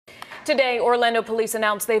Today, Orlando police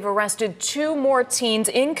announced they've arrested 2 more teens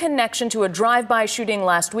in connection to a drive-by shooting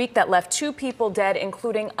last week that left 2 people dead,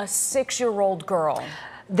 including a 6-year-old girl.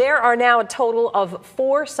 There are now a total of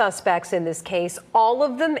 4 suspects in this case, all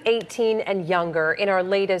of them 18 and younger. In our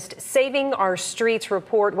latest Saving Our Streets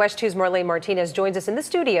report, WESH 2's Marlene Martinez joins us in the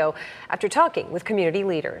studio after talking with community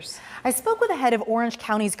leaders. I spoke with the head of Orange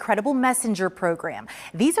County's Credible Messenger program.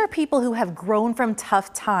 These are people who have grown from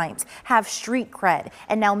tough times, have street cred,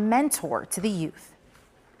 and now mentor to the youth.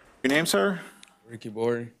 Your name, sir? Ricky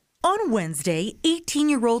Bowery. On Wednesday,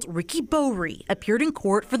 18-year-old Ricky Bowery appeared in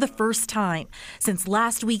court for the first time since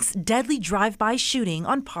last week's deadly drive-by shooting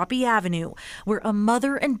on Poppy Avenue, where a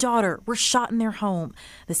mother and daughter were shot in their home.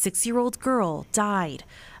 The 6-year-old girl died.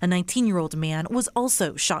 A 19-year-old man was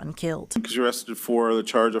also shot and killed. He was arrested for the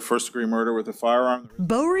charge of first-degree murder with a firearm.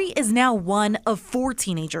 Bowery is now one of 4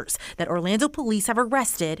 teenagers that Orlando police have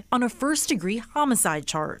arrested on a first-degree homicide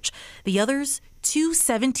charge. The others, 2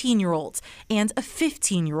 17-year-olds and a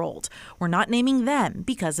 15-year-old. We're not naming them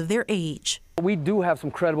because of their age. We do have some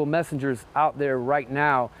credible messengers out there right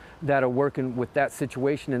now that are working with that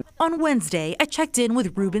situation. On Wednesday, I checked in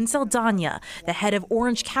with Ruben Saldana, the head of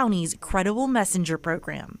Orange County's Credible Messenger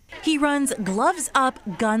program. He runs Gloves Up,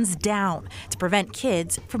 Guns Down to prevent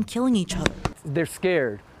kids from killing each other. They're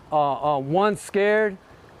scared. One's scared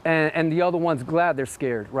and the other one's glad they're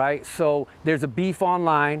scared, right? So there's a beef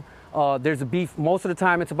online. There's a beef. Most of the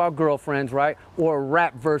time it's about girlfriends, right? Or a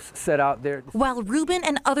rap verse set out there. While Ruben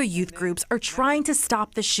and other youth groups are trying to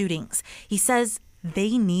stop the shootings, he says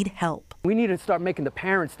they need help. We need to start making the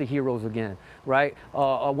parents the heroes again, right?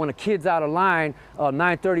 When a kid's out of line,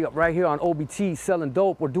 9:30 up right here on OBT selling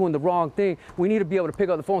dope or doing the wrong thing, we need to be able to pick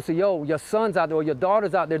up the phone and say, yo, your son's out there or your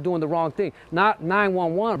daughter's out there doing the wrong thing. Not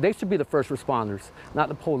 911. They should be the first responders, not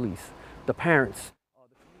the police, the parents.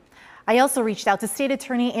 I also reached out to State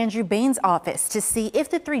Attorney Andrew Bain's office to see if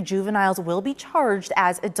the 3 juveniles will be charged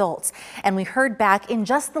as adults. And we heard back in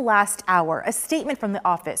just the last hour. A statement from the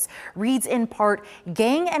office reads in part,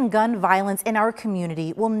 gang and gun violence in our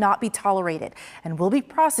community will not be tolerated and will be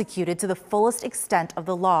prosecuted to the fullest extent of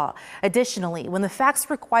the law. Additionally, when the facts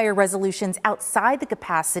require resolutions outside the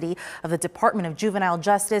capacity of the Department of Juvenile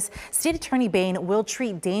Justice, State Attorney Bain will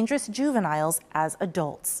treat dangerous juveniles as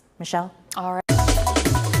adults. Michelle? All right.